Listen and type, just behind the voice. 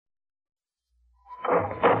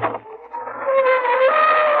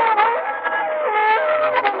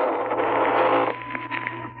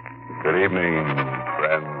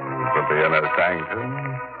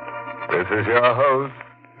Sanctum. This is your host,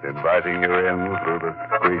 inviting you in through the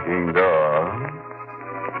squeaking door.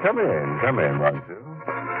 Come in, won't you?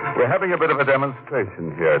 We're having a bit of a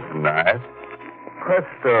demonstration here tonight.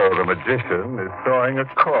 Presto, the magician, is sawing a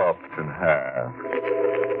corpse in half.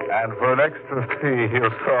 And for an extra fee,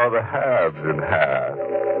 he'll saw the halves in half.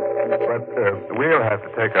 But we'll have to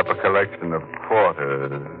take up a collection of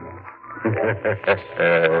quarters.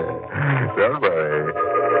 Don't worry.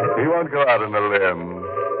 He won't go out on a limb.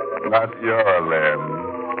 Not your limb.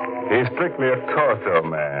 He's strictly a torso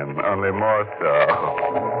man, only more so.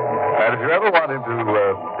 And if you ever want him to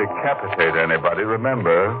decapitate anybody,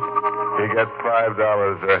 remember, he gets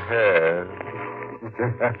 $5 a head.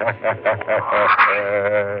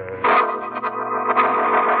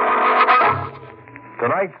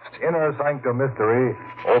 Tonight's Inner Sanctum Mystery,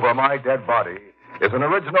 Over My Dead Body, is an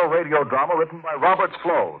original radio drama written by Robert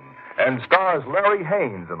Sloan and stars Larry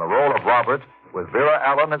Haynes in the role of Robert with Vera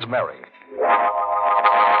Allen as Mary.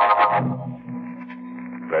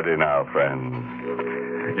 Ready now, friends.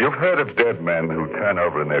 You've heard of dead men who turn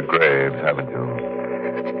over in their graves, haven't you?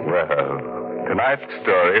 Well, tonight's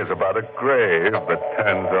story is about a grave that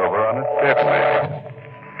turns over on a dead man.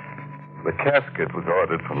 The casket was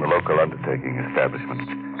ordered from the local undertaking establishment.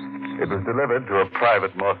 It was delivered to a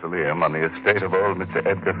private mausoleum on the estate of old Mr.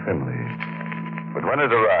 Edgar Finley. But when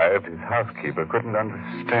it arrived, his housekeeper couldn't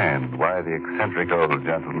understand why the eccentric old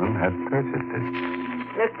gentleman had purchased it.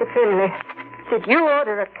 Mr. Finley, did you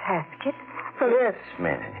order a casket? Yes,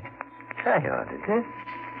 Mary. I ordered it.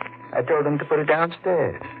 I told them to put it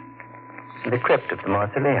downstairs, in the crypt of the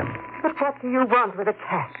mausoleum. But what do you want with a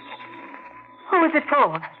casket? Who is it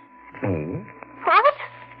for? Me? What?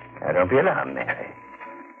 Now, don't be alarmed, Mary.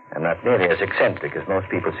 I'm not nearly as eccentric as most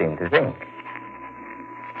people seem to think.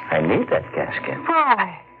 I need that casket.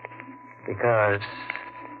 Why? Because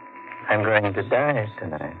I'm going to die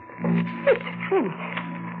tonight. Mr. Finley,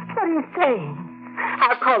 what are you saying?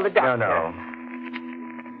 I'll call the doctor. No.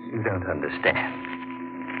 You don't understand.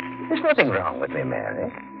 There's nothing wrong with me,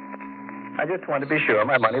 Mary. I just want to be sure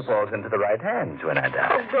my money falls into the right hands when I die.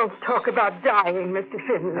 Oh, don't talk about dying, Mr.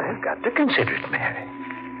 Finley. I've got to consider it, Mary.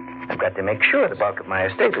 I've got to make sure the bulk of my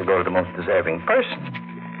estate will go to the most deserving person.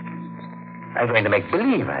 I'm going to make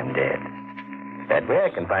believe I'm dead. That way I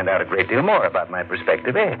can find out a great deal more about my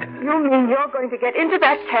prospective heirs. You mean you're going to get into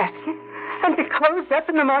that casket and be closed up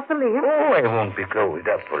in the mausoleum? Oh, I won't be closed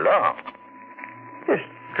up for long. Just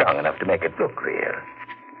long enough to make it look real.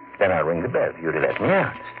 Then I'll ring the bell for you to let me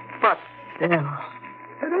out. But still... Now,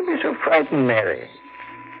 don't be so frightened, Mary.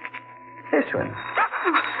 This one.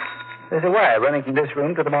 There's a wire running from this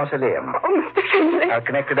room to the mausoleum. Oh, Mr. Finley. I'll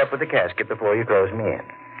connect it up with the casket before you close me in.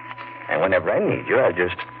 And whenever I need you, I'll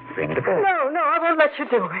just ring the bell. No, I won't let you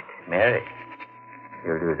do it. Mary,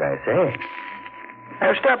 you'll do as I say.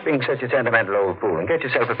 Now, stop being such a sentimental old fool and get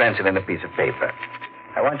yourself a pencil and a piece of paper.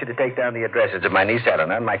 I want you to take down the addresses of my niece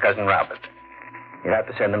Eleanor and my cousin Robert. You'll have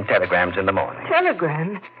to send them telegrams in the morning.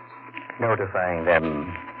 Telegrams? Notifying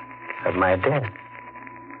them of my death.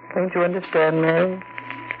 Don't you understand, Mary?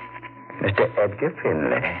 Mr. Edgar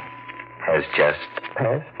Finley has just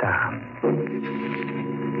passed on.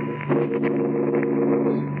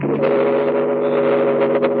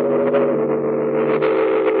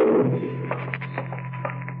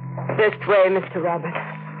 This way, Mr. Robert.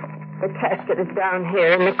 The casket is down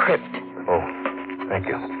here in the crypt. Oh, thank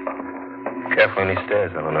you. Careful on these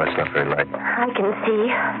stairs, Eleanor. It's not very light. I can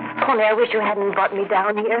see. Only I wish you hadn't brought me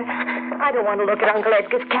down here. I don't want to look at Uncle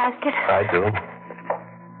Edgar's casket. I do.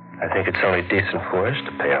 I think it's only decent for us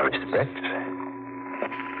to pay our respects.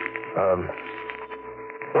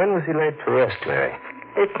 When was he laid to rest, Mary?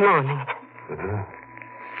 This morning.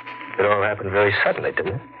 Mm-hmm. It all happened very suddenly,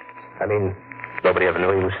 didn't it? I mean, nobody ever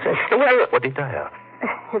knew he was sick. Well... What did he die of?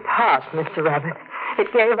 His heart, Mr. Robert.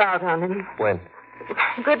 It gave out on him. When?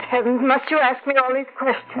 Good heavens, must you ask me all these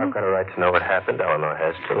questions? I've got a right to know what happened. Eleanor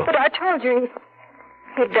has, too. But I told you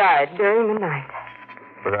he died during the night.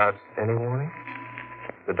 Without any warning?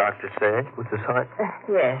 The doctor said it was his heart?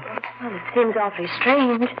 Yes. Well, it seems awfully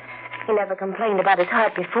strange. He never complained about his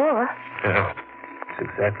heart before. Yeah, that's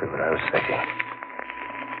exactly what I was thinking.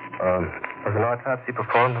 Was an autopsy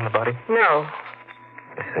performed on the body? No.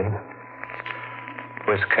 I see.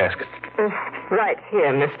 Where's the casket? Right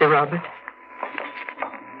here, Mr. Robert.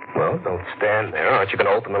 Well, don't stand there. Aren't you going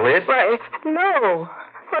to open the lid? Why, no.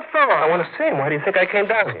 What for? I want to see him. Why do you think I came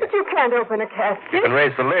down here? But you can't open a casket. You can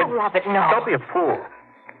raise the lid. Oh, Robert, no. Don't be a fool.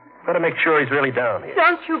 Got to make sure he's really down here.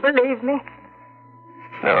 Don't you believe me?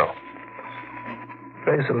 No.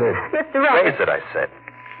 Raise the lid. Mr. Robert. Raise it, I said.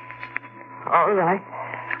 All right.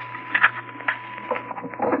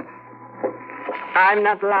 I'm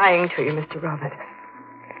not lying to you, Mr. Robert.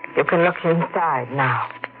 You can look inside now.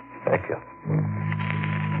 Thank you.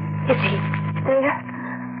 Is he there?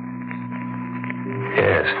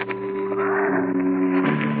 Yes.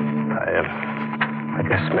 I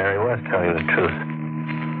guess Mary was telling the truth.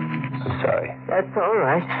 I'm sorry. That's all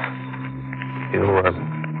right. You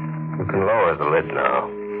can lower the lid now.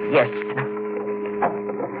 Yes, sir.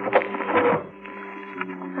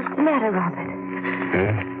 What's the matter, Robert?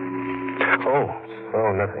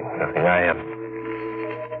 Oh, nothing.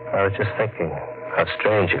 I was just thinking how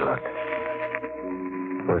strange he looked.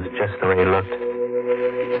 It was just the way he looked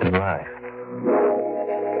in life.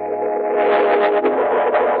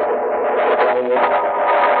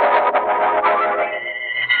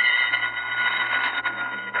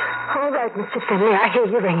 All right, Mr. Finley, I hear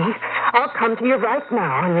you ringing. I'll come to you right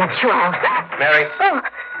now and let you out. Mary. Oh,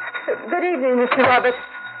 good evening, Mr. Robert.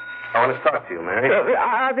 I want to talk to you, Mary.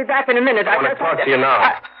 I'll be back in a minute. I want to talk to you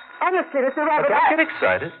now. Honestly, Mr. Robert, Don't get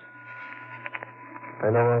excited. I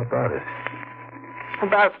know all about it.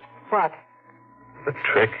 About what? The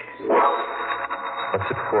trick. What's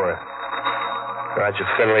it for? Roger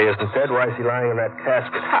Finley isn't dead. Why is he lying in that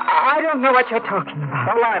casket? I don't know what you're talking about.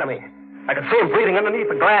 Don't lie to me. I can see him breathing underneath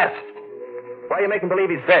the glass. Why are you making believe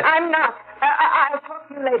he's dead? I'm not. I'll talk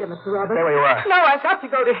to you later, Mr. Robert. Stay where you are. No, I've got to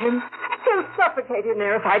go to him. He'll suffocate in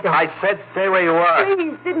there if I don't. I said stay where you are.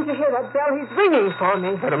 Please, didn't you hear that bell? He's ringing for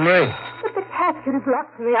me. Let him ring. But the casket is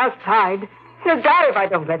locked from the outside. He'll die if I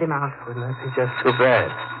don't let him out. Wouldn't that be just too bad?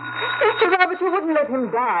 Mr. Robert, you wouldn't let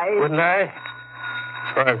him die. Wouldn't I?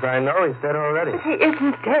 As far as I know, he's dead already. But he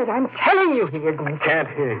isn't dead. I'm telling you he isn't. I can't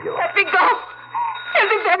hear you. Let me go. He'll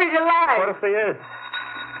be buried alive. What if he is?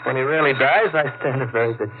 When he really dies, I stand a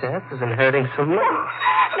very good chance of inheriting some money.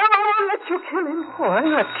 No, I won't let you kill him. Oh, I'm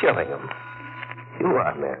not killing him. You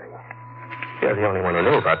are, Mary. You're the only one who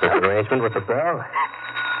knew about this arrangement with the bell.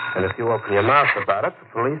 And if you open your mouth about it, the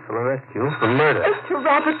police will arrest you for murder. Mr.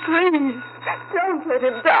 Robert, please. Don't let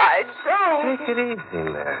him die. Don't. Take it easy,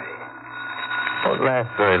 Mary. Won't last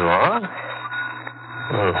very long.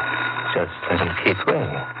 Well, just let him keep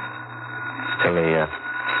ringing. Till he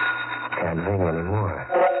can't ring anymore.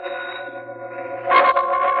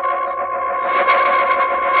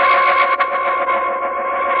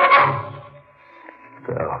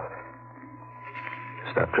 Bell.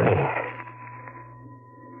 Stop ringing.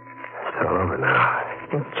 It's all over now.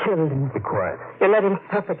 You killed him. Be quiet. You let him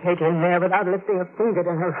suffocate in there without lifting a finger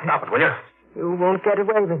to help him. Stop it, will you? You won't get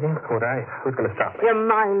away with it. Would I? Who's going to stop me? Your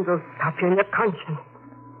mind will stop you and your conscience.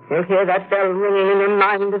 You'll hear that bell ringing in your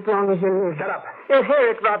mind as long as you live. Shut up. You'll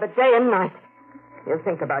hear it, Robert, day and night. You'll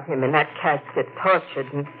think about him in that casket,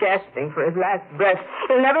 tortured and gasping for his last breath.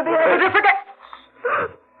 You'll never be able to forget.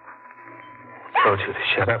 Told you to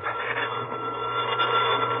shut up.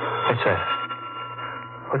 What's that?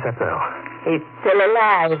 What's that bell? He's still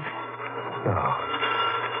alive.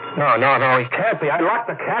 No, he can't be. I locked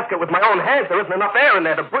the casket with my own hands. There isn't enough air in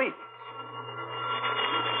there to breathe.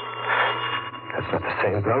 That's not the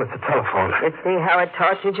same bell. It's a telephone. You see how it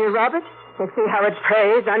tortures you, Robert? You see how it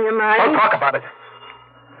preys on your mind? Don't talk about it.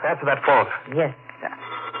 Answer that phone. Yes, sir.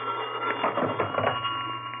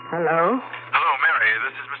 Hello? Hello, Mary.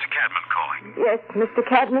 This is Mr. Cadman calling. Yes, Mr.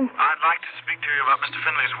 Cadman? I'd like to speak to you about Mr.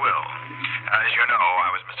 Finley's will. As you know, I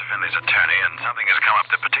was Mr. Finley's attorney, and something has come up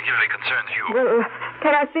that particularly concerns you. Well,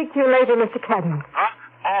 can I speak to you later, Mr. Cadman? Huh?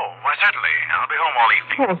 Oh, why, certainly. I'll be home all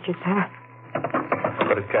evening. Thank you, sir.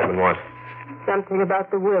 What does Cadman want? Something about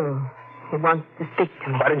the will. He wants to speak to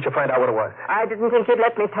me. Why didn't you find out what it was? I didn't think you'd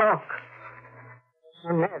let me talk.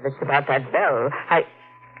 I'm nervous about that bell.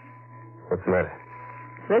 What's the matter?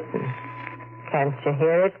 Listen. Can't you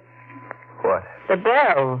hear it? What? The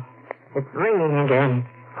bell. It's ringing again.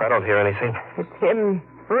 I don't hear anything. It's him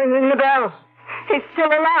ringing the bell. He's still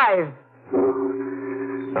alive.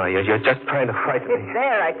 No, you're just trying to frighten me. It's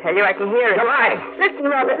there, I tell you. I can hear it. You're lying. Listen,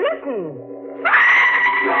 Robert, listen.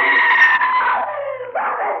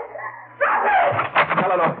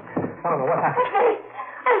 Eleanor, what happened?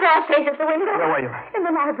 I saw a face at the window. Where were you? In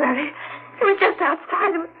the library. It was just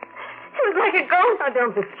outside. It was like a ghost. Now,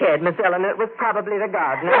 don't be scared, Miss Eleanor. It was probably the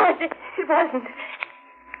gardener. No, it wasn't.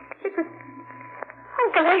 It was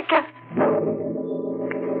Uncle Edgar.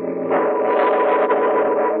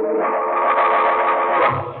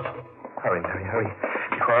 Hurry, Mary, hurry.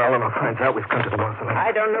 Before Eleanor finds out we've come to the mausoleum.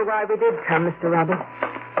 I don't know why we did come, Mr. Roberts.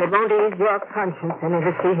 It won't ease your conscience any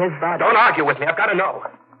to see his body. Don't argue with me. I've got to know.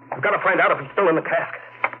 I've got to find out if he's still in the casket.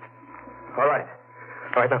 All right.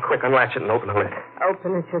 All right, now quick, unlatch it and open the lid.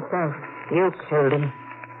 Open it yourself. You killed him.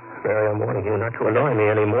 Mary, I'm warning you not to annoy me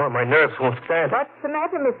anymore. My nerves won't stand. What's the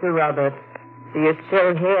matter, Mr. Roberts? Do you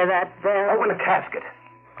still hear that bell? Oh, in a casket.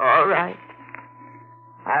 All right.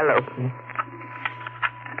 I'll open it.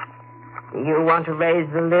 Do you want to raise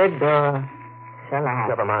the lid, or shall I?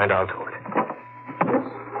 Never mind, I'll do it.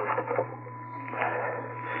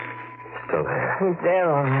 He's still there. He's there,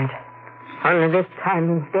 all right. Only this time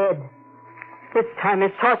he's dead. This time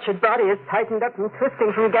his tortured body is tightened up and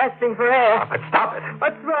twisting from gasping for air. Stop it.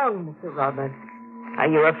 What's wrong, Mr. Roberts? Are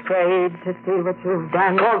you afraid to see what you've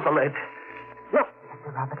done? Close the lid. Look,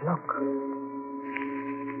 Mr. Robert, look.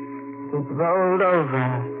 He's rolled over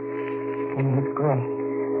in his grave.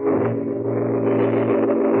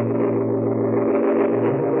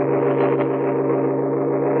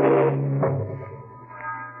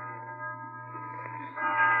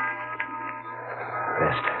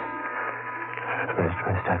 Rest.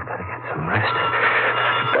 I've got to get some rest.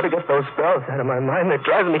 I've got to get those spells out of my mind. They're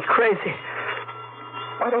driving me crazy.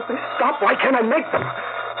 Why don't they stop? Why can't I make them?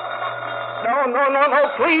 No.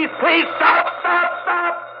 Please, stop.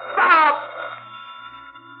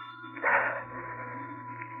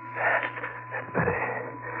 That's better.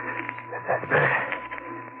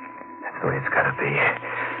 That's the way it's got to be.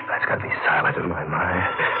 It's got to be silent in my mind.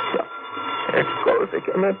 There it goes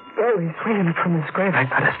again. That bell, he's ringing it from his grave. I've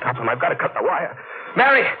got to stop him. I've got to cut the wire.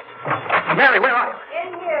 Mary, where are you?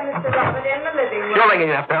 In here, Mr. Robert, in the living room. You're ringing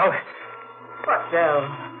that bell. What bell?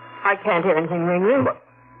 I can't hear anything ringing. What?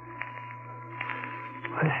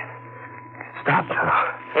 Stop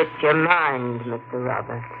now. It's your mind, Mr.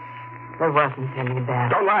 Robert. There wasn't any bell.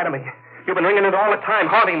 Don't lie to me. You've been ringing it all the time,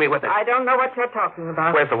 haunting me with it. I don't know what you're talking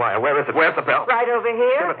about. Where's the wire? Where is it? Where's the bell? Right over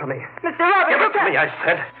here. Give it to me. Mr. Robert, Give it look to out. me, I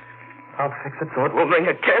said. I'll fix it so it won't ring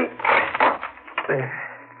again. There.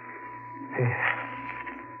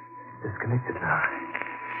 Disconnected now.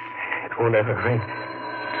 It won't ever ring.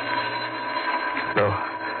 No,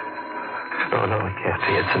 I can't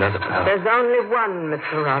see. It's another bell. There's only one,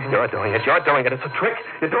 Mr. Robert. You're doing it. It's a trick.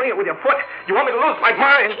 You're doing it with your foot. You want me to lose my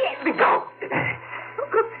mind. Let me go. You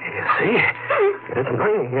see? It isn't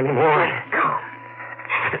ringing anymore. Go.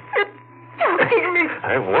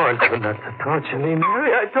 I warned you not to torture me,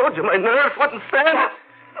 Mary. I told you my nerves wouldn't stand.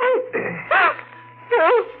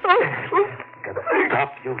 Gotta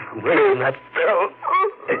stop you from ringing that bell.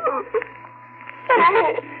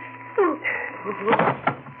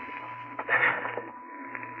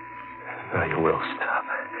 Now you will stop.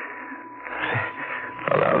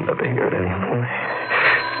 I'll never hear it anymore.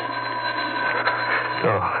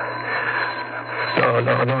 No.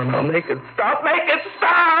 Make it stop. Make it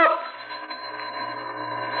stop!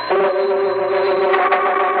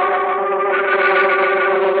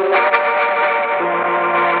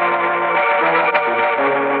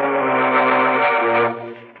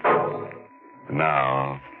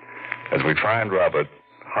 Now, as we find Robert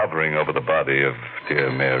hovering over the body of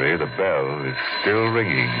dear Mary, the bell is still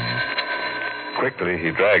ringing. Quickly,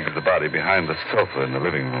 he drags the body behind the sofa in the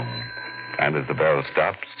living room. And as the bell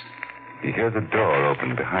stops, he hears a door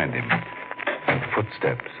open behind him and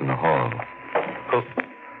footsteps in the hall.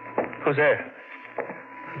 Who's there?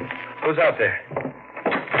 Who's out there?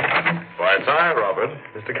 Why, it's I, Robert.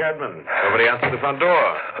 Mr. Cadman. Nobody answered the front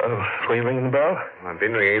door. Oh, were you ringing the bell? I've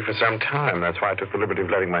been ringing for some time. That's why I took the liberty of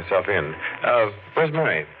letting myself in. Where's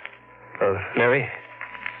Mary? Mary?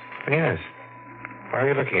 Yes. Why are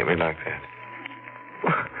you looking at me like that?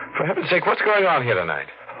 For heaven's sake, what's going on here tonight?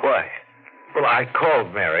 Why? Well, I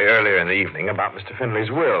called Mary earlier in the evening about Mr.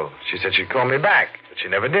 Finley's will. She said she'd call me back, but she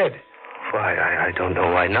never did. Why, I don't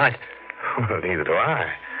know why not. Well, neither do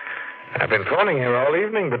I. I've been phoning here all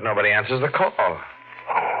evening, but nobody answers the call. Oh,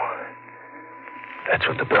 that's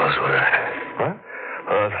what the bells were. What?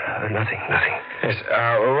 Nothing. Yes,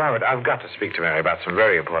 well, Robert, I've got to speak to Mary about some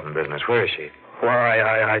very important business. Where is she? Why,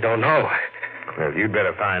 I don't know. Well, you'd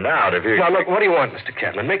better find out if you... Now, look, what do you want, Mr.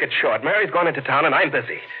 Cadman? Make it short. Mary's gone into town, and I'm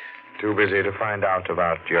busy. Too busy to find out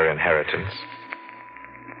about your inheritance?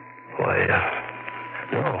 Why,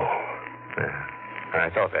 no. Yeah, I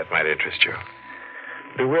thought that might interest you.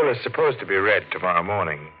 The will is supposed to be read tomorrow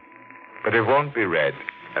morning, but it won't be read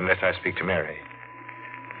unless I speak to Mary.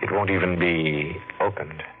 It won't even be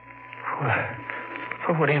opened.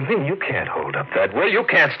 Well, what do you mean? You can't hold up that will. You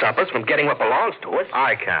can't stop us from getting what belongs to us.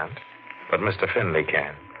 I can't, but Mr. Finley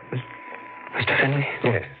can. Mr. Finley?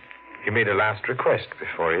 Yes. He made a last request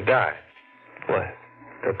before he died. What?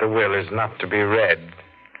 That the will is not to be read.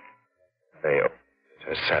 They open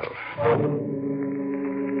it herself.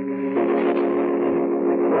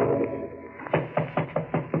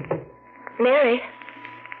 Mary?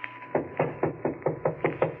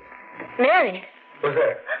 Mary? Who's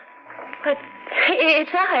there? But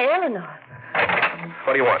it's I, Eleanor.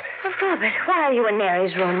 What do you want? Oh, Robert, why are you in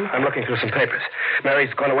Mary's room? I'm looking through some papers.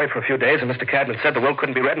 Mary's gone away for a few days, and Mr. Cadman said the will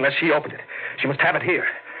couldn't be read unless she opened it. She must have it here.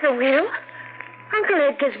 The will? Uncle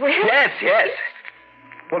Edgar's will? Yes.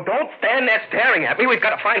 Well, don't stand there staring at me. We've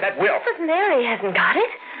got to find that will. But Mary hasn't got it.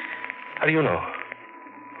 How do you know?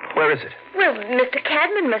 Where is it? Well, Mr.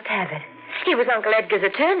 Cadman must have it. He was Uncle Edgar's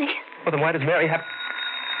attorney. Well, then why does Mary have...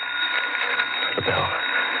 The bell.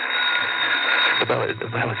 The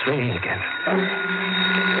bell is ringing again.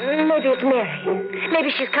 Maybe it's Mary. Maybe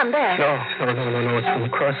she's come back. No. It's from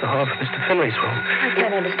across the hall from Mr. Finley's room. I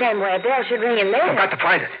can't understand why a bell should ring in there. I've got to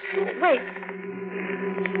find it. Wait.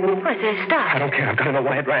 Why, there's I Star. don't care. I've got to know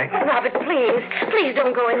why it rang. Robert, please. Please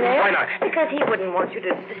don't go in there. Why not? Because he wouldn't want you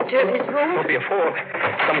to disturb his room. Don't be a fool.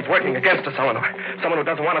 Someone's working against us, Eleanor. Someone who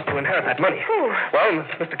doesn't want us to inherit that money. Who? Well,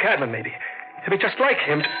 Mr. Cadman, maybe. He'll be just like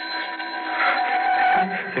him.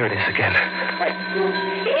 There it is again. What?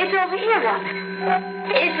 It's over here, Robert.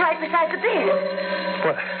 It's right beside the bed.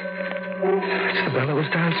 What? It's the bell that was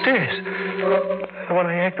downstairs. The one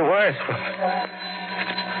I yanked the wires from.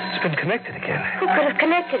 It's been connected again. Who could have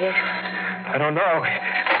connected it? I don't know.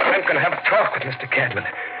 I'm going to have a talk with Mr. Cadman.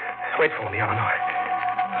 Wait for me, Eleanor.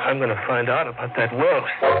 I'm going to find out about that will.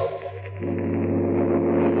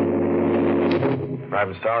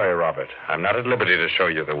 I'm sorry, Robert. I'm not at liberty to show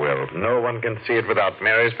you the will. No one can see it without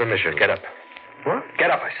Mary's permission. Get up. What? Get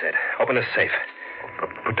up, I said. Open the safe.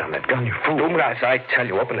 Put down that gun, you fool. Do as I tell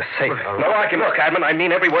you. Open the safe. Look, No argument, Cadman. I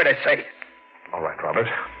mean every word I say. All right, Robert.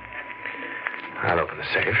 I'll open the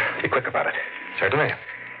safe. Be quick about it. Certainly.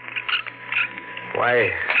 Why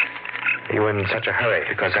are you in such a hurry?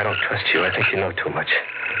 Because I don't trust you. I think you know too much.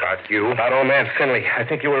 About you? About old man Finley. I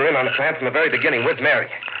think you were in on the plan from the very beginning with Mary.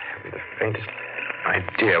 I haven't the faintest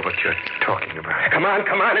idea what you're talking about. Come on.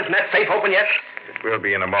 Isn't that safe open yet? It will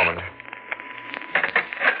be in a moment.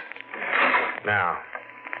 Now,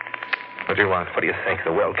 what do you want? What do you think?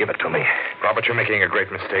 The will. Give it to me. Robert, you're making a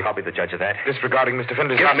great mistake. I'll be the judge of that. Disregarding Mr.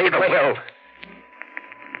 Finley's... Give me the will.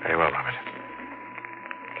 Very well, Robert.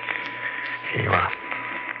 Here you are.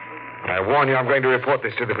 I warn you, I'm going to report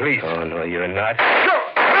this to the police. Oh, no, you're not. No!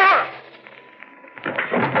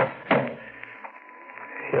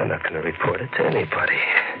 You're not going to report it to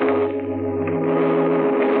anybody.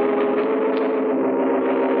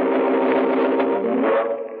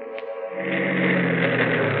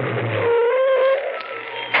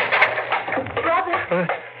 Robert?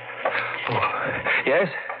 Yes?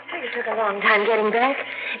 You took a long time getting back.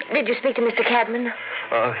 Did you speak to Mr. Cadman?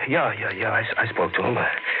 Yeah. I spoke to him.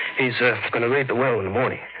 He's going to read the will in the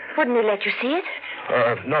morning. Wouldn't he let you see it?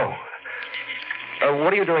 No.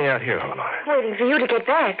 What are you doing out here, Eleanor? Waiting for you to get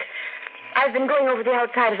back. I've been going over the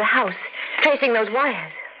outside of the house, tracing those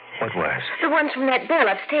wires. What wires? The ones from that bell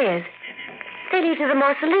upstairs. They lead to the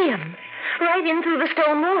mausoleum, right in through the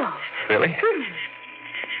stone wall. Really?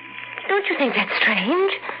 Don't you think that's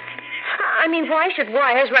strange? I mean, why should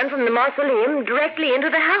wires run from the mausoleum directly into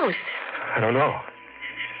the house? I don't know.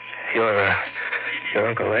 Your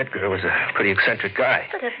Uncle Edgar was a pretty eccentric guy.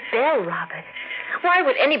 But a bell, Robert. Why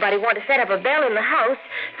would anybody want to set up a bell in the house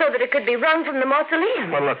so that it could be rung from the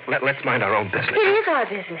mausoleum? Well, look, let's mind our own business. It is our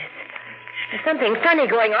business. There's something funny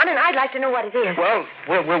going on, and I'd like to know what it is. Well,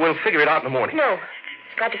 we'll figure it out in the morning. No.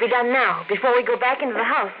 It's got to be done now, before we go back into the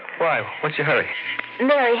house. Why? What's your hurry?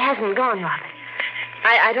 Mary hasn't gone, Robert.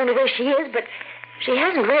 I don't know where she is, but she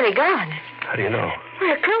hasn't really gone. How do you know? Well,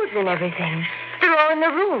 her clothes and everything. They're all in the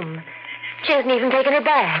room. She hasn't even taken her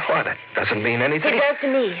bag. Why, that doesn't mean anything. It does to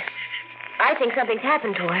me. I think something's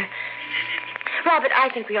happened to her. Robert, I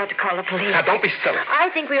think we ought to call the police. Now, don't be silly. I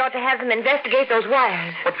think we ought to have them investigate those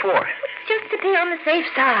wires. What for? Just to be on the safe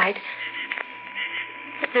side.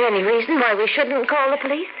 Is there any reason why we shouldn't call the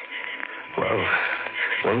police? Well,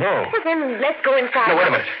 no. Well, then let's go inside. No, wait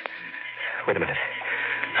a minute.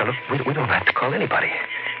 Now, look, we don't have to call anybody.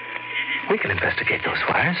 We can investigate those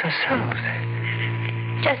wires ourselves.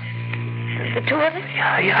 Just the two of us?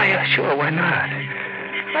 Yeah, sure, why not?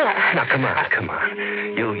 Well, Now, come on.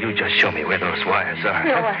 You just show me where those wires are.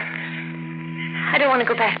 No, I don't want to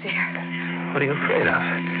go back there. What are you afraid of?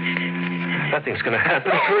 Nothing's going to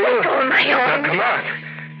happen to you. Go on my own. Now, come on.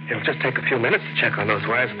 It'll just take a few minutes to check on those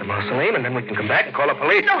wires at the mausoleum, and then we can come back and call the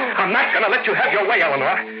police. No. I'm not going to let you have your way,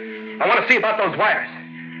 Eleanor. I want to see about those wires.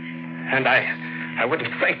 And I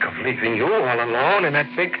wouldn't think of leaving you all alone in that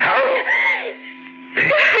big house. You're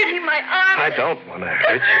hurting my arm. I don't want to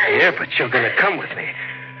hurt you here, but you're going to come with me.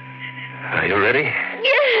 Are you ready?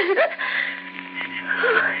 Yes.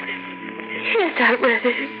 Yes, I'm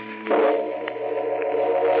ready.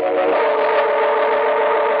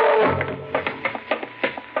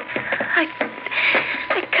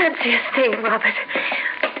 I can't see a Say, Robert,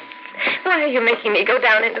 why are you making me go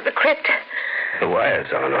down into the crypt? The wires,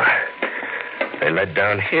 Eleanor. They led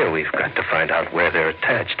down here. We've got to find out where they're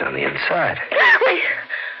attached on the inside. Wait.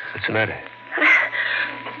 What's the matter?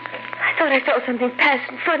 I thought I saw something pass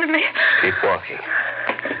in front of me. Keep walking.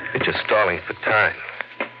 You're just stalling for time.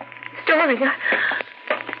 Stalling?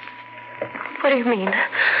 What do you mean?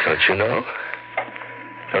 Don't you know?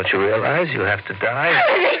 Don't you realize you have to die?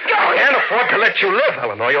 Let go! I can't afford to let you live,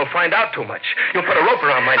 Eleanor. You'll find out too much. You'll put a rope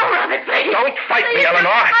around my neck. Oh, Robert, please. Don't fight me,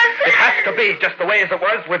 Eleanor. It has to be just the way as it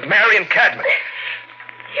was with Mary and Cadman.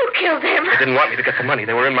 You killed him. They didn't want me to get the money.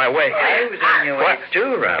 They were in my way. I was in your way,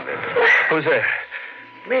 too, Robert. Who's there?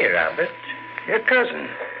 Me, Robert. Your cousin.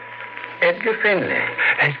 Edgar Finley.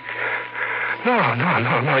 Hey.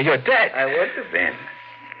 No. You're dead. I would have been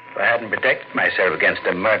if I hadn't protected myself against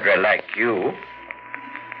a murderer like you.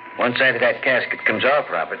 One side of that casket comes off,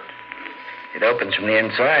 Robert. It opens from the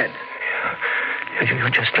inside. You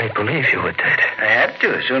just made believe you were dead. I had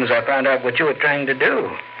to as soon as I found out what you were trying to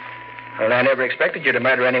do. Well, I never expected you to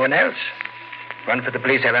murder anyone else. Run for the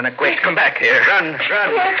police, Eleanor, quick. Come back here. Run.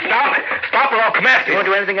 Stop or I'll come after You you. won't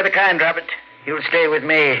do anything of the kind, Robert. You'll stay with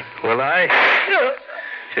me. Will I?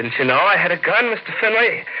 Didn't you know I had a gun, Mr.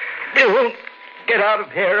 Finley? You won't get out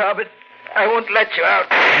of here, Robert. I won't let you out.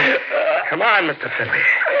 Come on, Mr. Finley.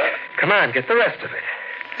 Come on, get the rest of it.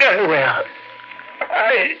 I will.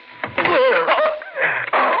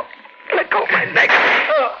 Let go of my neck.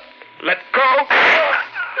 Let go.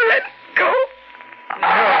 Let go. No,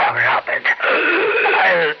 Robert.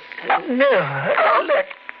 I'll never let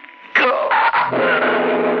go.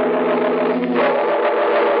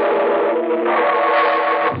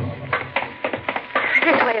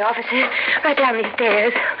 This way, officer. Right down these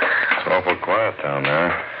stairs. It's awful quiet down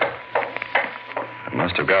there. It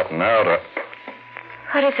must have gotten out.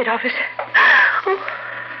 What is it, officer? Oh,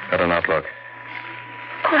 Better not look.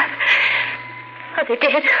 what? Are they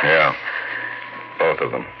dead? Yeah. Both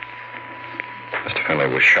of them. Mr. Finley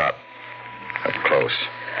was shot. Up close.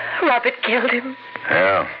 Robert killed him.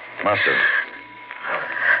 Yeah, must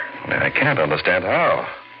have. Only I can't understand how.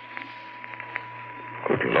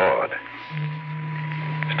 Good Lord.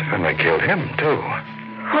 Mr. Finley killed him, too.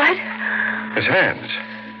 What? His hands.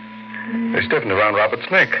 They stiffened around Robert's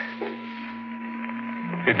neck.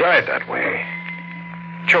 He died that way.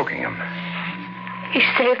 Choking him. He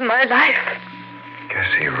saved my life. Guess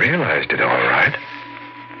he realized it all right.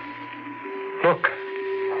 Look.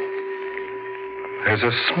 There's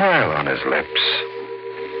a smile on his lips.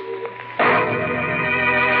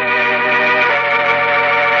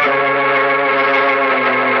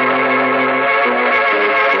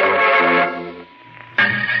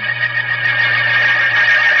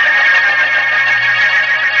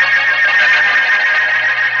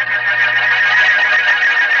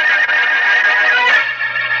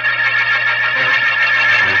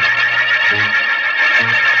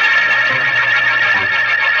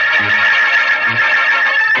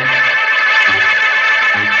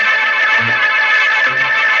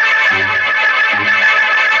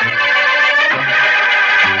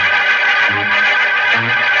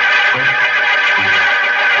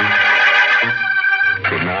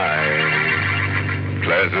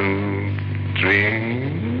 Pleasant dreams.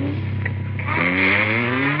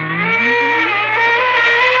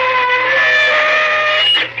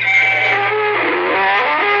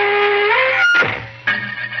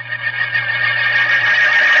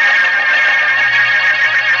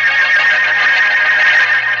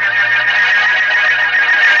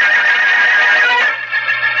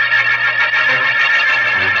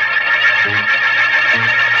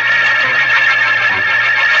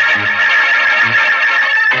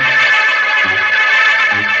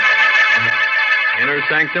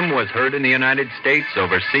 Sanctum was heard in the United States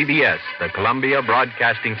over CBS, the Columbia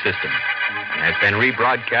Broadcasting System, and has been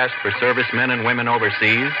rebroadcast for servicemen and women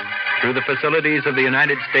overseas through the facilities of the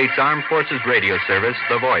United States Armed Forces Radio Service,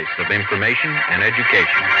 the voice of information and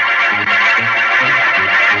education.